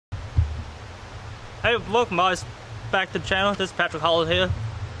Hey, welcome guys back to the channel. This is Patrick Hollis here.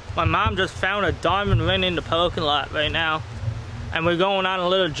 My mom just found a diamond ring in the parking lot right now, and we're going on a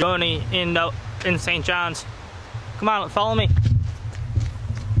little journey in St. John's. Come on, follow me.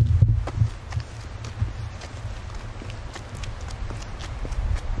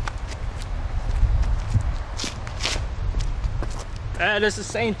 This is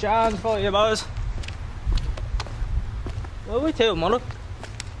St. John's for you boys. Where are we to, mother?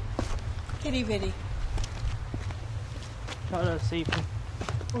 Kitty Vitty. Try to see.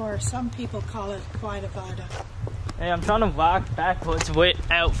 Or some people call it Quite a Vada. Hey, I'm trying to walk backwards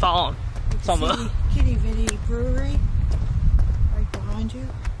without falling. Kitty Vitty Brewery, right behind you.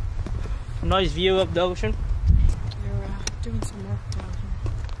 Nice view of the ocean. They're doing some work down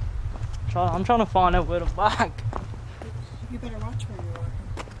here. I'm trying to find out where to walk. You better watch where you're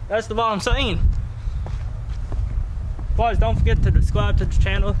walking. That's the what I'm saying. Guys, don't forget to subscribe to the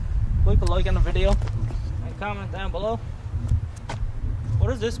channel, click a like on the video, and comment down below.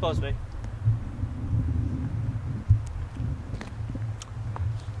 What is this supposed to be?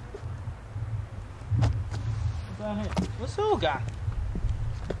 What's down here? What's the old guy?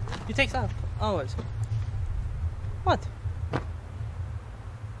 He takes out always. What?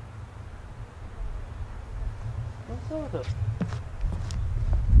 What's over there?